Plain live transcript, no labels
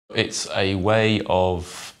It's a way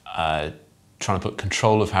of trying to put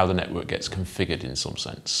control of how the network gets configured in some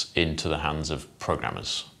sense into the hands of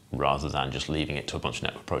programmers rather than just leaving it to a bunch of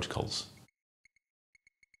network protocols.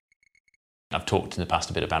 I've talked in the past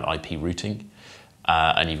a bit about IP routing,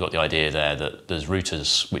 and you've got the idea there that there's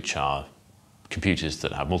routers which are computers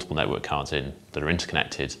that have multiple network cards in that are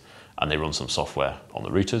interconnected, and they run some software on the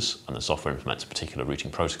routers, and the software implements a particular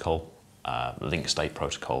routing protocol, link state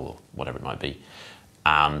protocol or whatever it might be.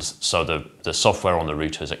 And so the software on the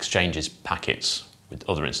routers exchanges packets with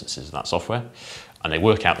other instances of that software, and they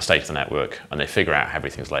work out the state of the network, and they figure out how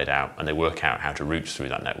everything's laid out, and they work out how to route through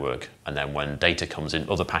that network. And then when data comes in,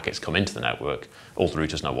 other packets come into the network, all the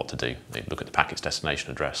routers know what to do. They look at the packet's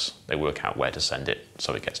destination address, they work out where to send it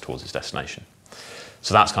so it gets towards its destination.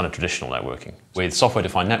 So that's kind of traditional networking. With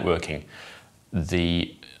software-defined networking,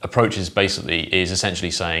 the approach is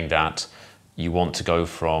essentially saying that you want to go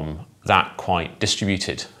from that quite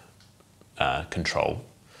distributed control,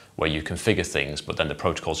 where you configure things, but then the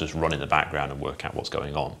protocols just run in the background and work out what's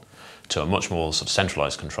going on, to a much more sort of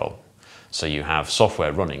centralized control. So you have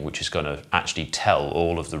software running, which is going to actually tell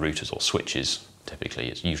all of the routers or switches. Typically,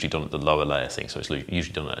 it's usually done at the lower layer thing, so it's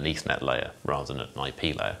usually done at an Ethernet layer rather than at an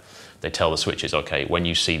IP layer. They tell the switches, okay, when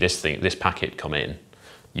you see this packet come in,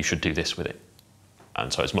 you should do this with it.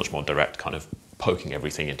 And so it's much more direct, kind of poking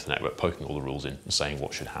everything into the network, poking all the rules in and saying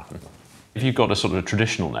what should happen. If you've got a sort of a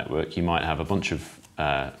traditional network, you might have a bunch of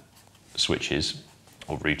switches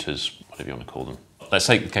or routers, whatever you want to call them. Let's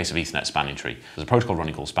take the case of Ethernet spanning tree. There's a protocol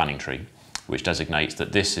running called spanning tree, which designates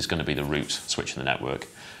that this is going to be the root switch in the network.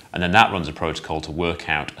 And then that runs a protocol to work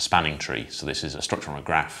out a spanning tree. So this is a structure on a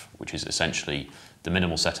graph, which is essentially the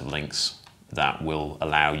minimal set of links that will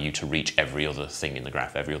allow you to reach every other thing in the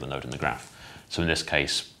graph, every other node in the graph. So in this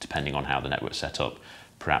case, depending on how the network's set up,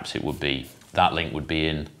 perhaps it would be that link would be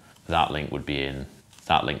in, that link would be in,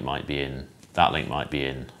 that link might be in, that link might be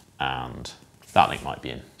in, and that link might be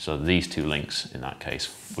in. So these two links, in that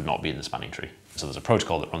case, would not be in the spanning tree. So there's a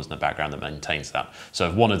protocol that runs in the background that maintains that. So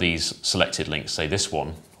if one of these selected links, say this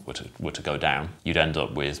one, were to go down, you'd end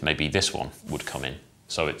up with maybe this one would come in.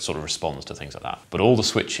 So it sort of responds to things like that. But all the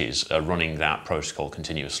switches are running that protocol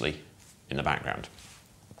continuously in the background.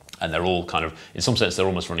 And they're all kind of, in some sense, they're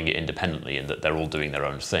almost running it independently in that they're all doing their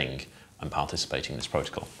own thing and participating in this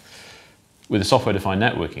protocol. With the software-defined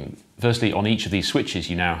networking, firstly, on each of these switches,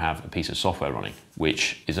 you now have a piece of software running,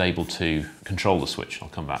 which is able to control the switch. I'll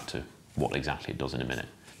come back to what exactly it does in a minute.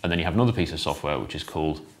 And then you have another piece of software, which is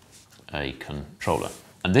called a controller.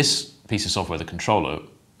 And this piece of software, the controller,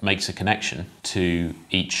 makes a connection to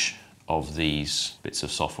each of these bits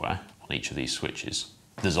of software on each of these switches.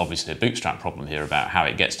 There's obviously a bootstrap problem here about how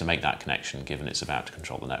it gets to make that connection, given it's about to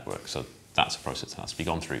control the network. So that's a process that has to be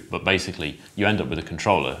gone through. But basically, you end up with a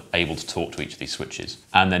controller able to talk to each of these switches.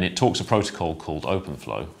 And then it talks a protocol called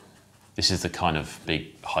OpenFlow. This is the kind of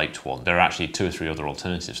big hyped one. There are actually 2 or 3 other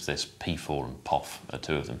alternatives to this. P4 and POF are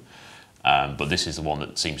 2 of them. But this is the one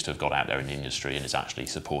that seems to have got out there in the industry and is actually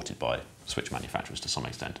supported by switch manufacturers to some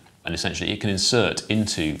extent. And essentially, it can insert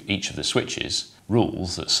into each of the switches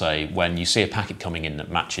rules that say when you see a packet coming in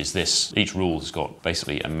that matches this, each rule has got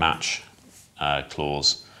basically a match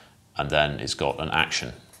clause, and then it's got an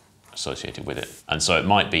action associated with it. And so it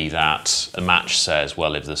might be that a match says,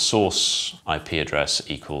 well, if the source IP address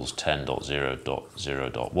equals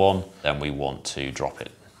 10.0.0.1, then we want to drop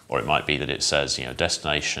it. Or it might be that it says,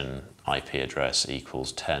 destination IP address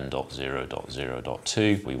equals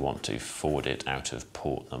 10.0.0.2. We want to forward it out of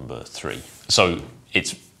port number 3. So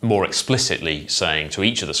it's more explicitly saying to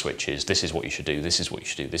each of the switches, this is what you should do, this is what you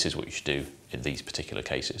should do, this is what you should do in these particular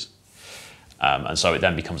cases. And so it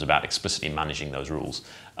then becomes about explicitly managing those rules.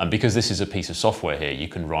 And because this is a piece of software here, you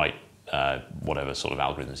can write whatever sort of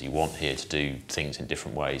algorithms you want here to do things in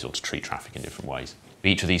different ways or to treat traffic in different ways.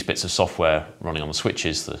 Each of these bits of software running on the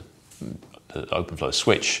switches, the OpenFlow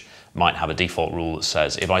switch, might have a default rule that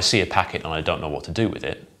says, if I see a packet and I don't know what to do with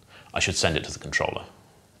it, I should send it to the controller.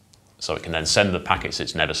 So it can then send the packets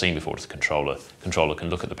it's never seen before to the controller. The controller can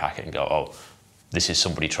look at the packet and go, oh, this is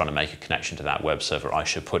somebody trying to make a connection to that web server. I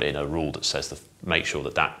should put in a rule that says make sure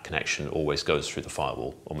that that connection always goes through the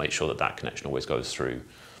firewall, or make sure that that connection always goes through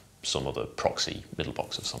some other proxy middle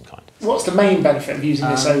box of some kind. What's the main benefit of using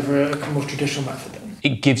this over a more traditional method then?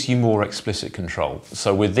 It gives you more explicit control.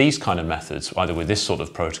 So with these kind of methods, either with this sort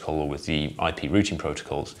of protocol or with the IP routing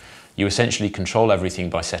protocols, you essentially control everything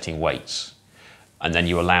by setting weights, and then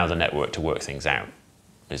you allow the network to work things out,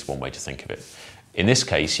 is one way to think of it. In this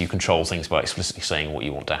case, you control things by explicitly saying what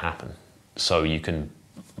you want to happen. So you can,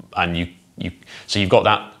 so you've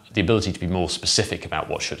got the ability to be more specific about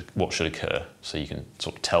what should occur. So you can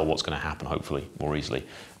sort of tell what's going to happen, hopefully, more easily.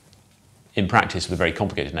 in practice, with a very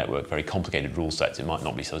complicated network, very complicated rule sets, it might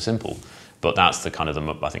not be so simple. But that's the kind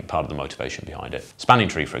of I think, part of the motivation behind it. Spanning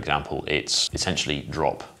tree, for example, it's essentially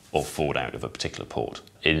drop or forward out of a particular port.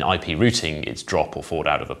 In IP routing, it's drop or forward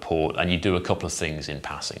out of a port, and you do a couple of things in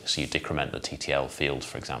passing. So you decrement the TTL field,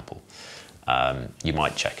 for example. You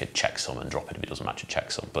might check a checksum and drop it if it doesn't match a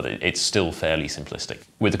checksum, but it's still fairly simplistic.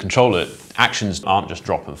 With the controller, actions aren't just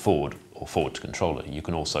drop and forward or forward to controller. You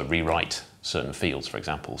can also rewrite certain fields, for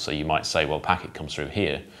example. So you might say, well, packet comes through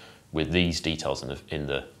here with these details in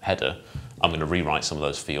the header. I'm going to rewrite some of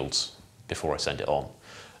those fields before I send it on.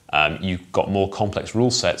 You've got more complex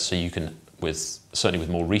rule sets, so you can, certainly with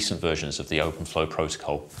more recent versions of the OpenFlow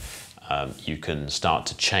protocol, you can start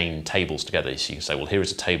to chain tables together. So you can say, well, here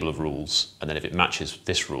is a table of rules, and then if it matches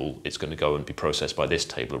this rule, it's going to go and be processed by this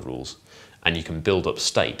table of rules. And you can build up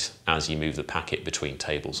state as you move the packet between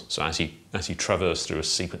tables. So as you traverse through a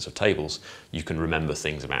sequence of tables, you can remember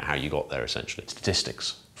things about how you got there, essentially.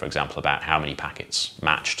 Statistics, for example, about how many packets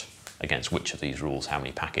matched against which of these rules, how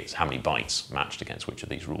many bytes matched against which of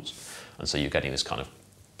these rules. And so you're getting this kind of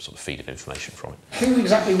sort of feed of information from it. Who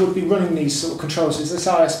exactly would be running these sort of controls? Is this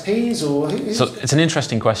ISPs or? So it's an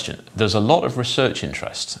interesting question. There's a lot of research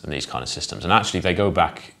interest in these kind of systems, and actually they go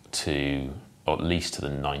back to, or at least to the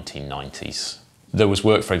 1990s. There was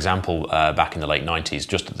work, for example, back in the late 90s,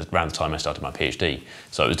 just around the time I started my PhD.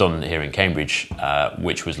 So it was done here in Cambridge,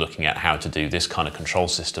 which was looking at how to do this kind of control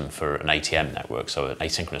system for an ATM network, so an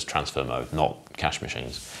asynchronous transfer mode, not cash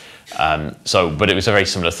machines. But it was a very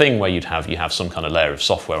similar thing where you have some kind of layer of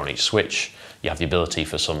software on each switch. You have the ability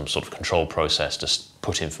for some sort of control process to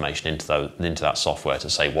put information into that software to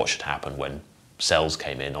say what should happen when cells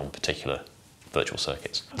came in on particular virtual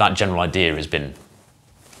circuits. That general idea has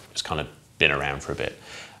kind of been around for a bit.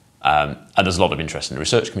 And there's a lot of interest in the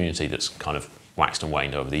research community that's kind of waxed and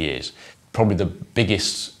waned over the years. Probably the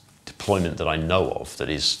biggest deployment that I know of that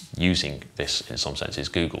is using this in some sense is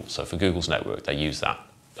Google. So for Google's network, they use that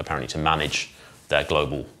apparently to manage their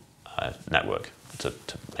global network to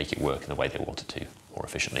make it work in the way they want it to, more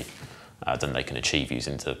efficiently than they can achieve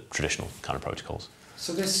using the traditional kind of protocols.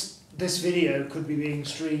 So this video could be being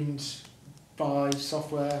streamed by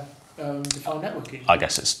software defined networking? I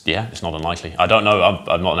guess it's not unlikely. I don't know,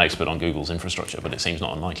 I'm not an expert on Google's infrastructure, but it seems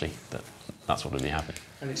not unlikely that that's what will be happening.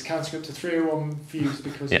 And it's counting up to 301 views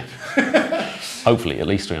because yeah. of... Hopefully, at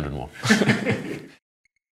least 301.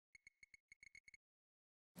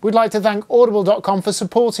 We'd like to thank Audible.com for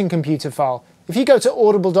supporting Computerphile. If you go to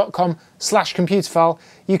audible.com/Computerphile,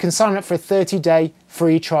 you can sign up for a 30-day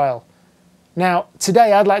free trial. Now,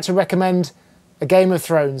 today I'd like to recommend A Game of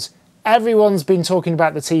Thrones. Everyone's been talking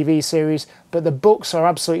about the TV series, but the books are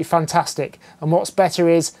absolutely fantastic. And what's better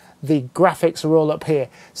is the graphics are all up here,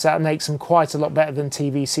 so that makes them quite a lot better than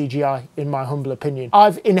TV CGI, in my humble opinion.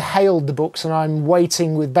 I've inhaled the books and I'm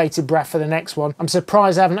waiting with bated breath for the next one. I'm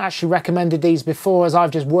surprised I haven't actually recommended these before, as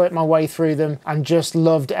I've just worked my way through them and just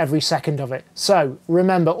loved every second of it. So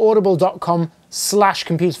remember,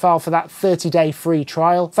 audible.com/Computerphile for that 30-day free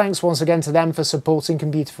trial. Thanks once again to them for supporting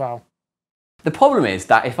Computerphile. The problem is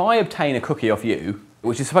that if I obtain a cookie off you,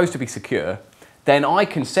 which is supposed to be secure, then I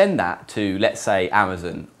can send that to, let's say,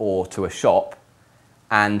 Amazon or to a shop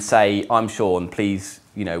and say, I'm Sean, please,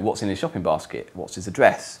 what's in his shopping basket? What's his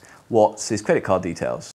address? What's his credit card details?